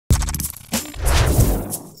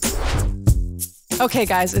Okay,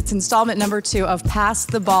 guys, it's installment number 2 of Pass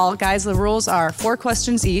the Ball. Guys, the rules are 4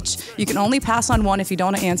 questions each. You can only pass on one if you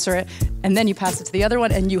don't answer it, and then you pass it to the other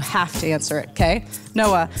one, and you have to answer it, okay?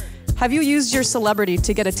 Noah, have you used your celebrity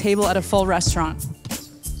to get a table at a full restaurant?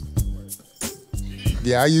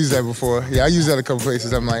 Yeah, I used that before. Yeah, I used that a couple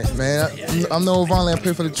places. I'm like, man, I'm the old Vonleh. I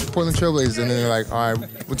play for the Portland Trailblazers. And then they're like, all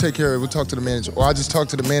right, we'll take care of it. We'll talk to the manager. Or I'll just talk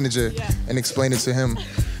to the manager and explain it to him,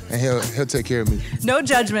 and he'll take care of me. No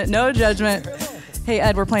judgment, no judgment. Hey,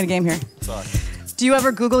 Ed, we're playing a game here. Sorry. Do you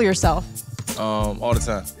ever Google yourself? All the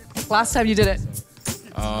time. Last time you did it?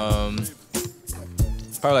 Probably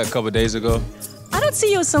like a couple days ago. I don't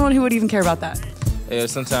see you as someone who would even care about that. Yeah,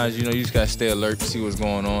 sometimes, you just gotta stay alert to see what's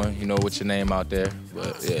going on, with your name out there.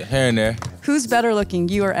 But yeah, here and there. Who's better looking,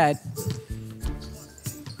 you or Ed?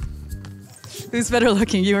 Who's better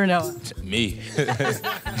looking, you or Noah? Me.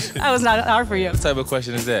 That was not hard for you. What type of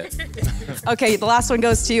question is that? Okay, the last one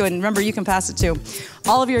goes to you, and remember, you can pass it too.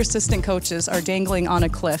 All of your assistant coaches are dangling on a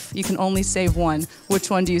cliff. You can only save one. Which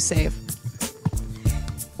one do you save?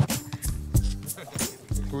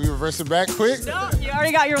 Can we reverse it back quick? No, you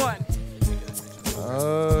already got your one.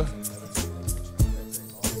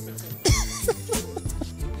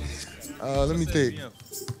 Let me think.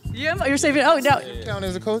 Yim, you're saving. Oh no. Count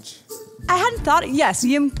as a coach? I hadn't thought. Yes,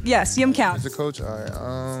 Yim. Yes, Yim counts. As a coach, all right.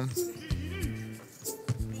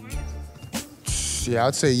 Yeah,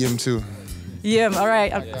 I'd say Yim too. Yim. All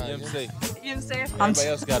right. Yim safe. Yim safe. Everybody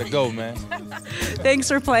else gotta go, man. Thanks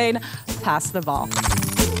for playing Pass the Ball.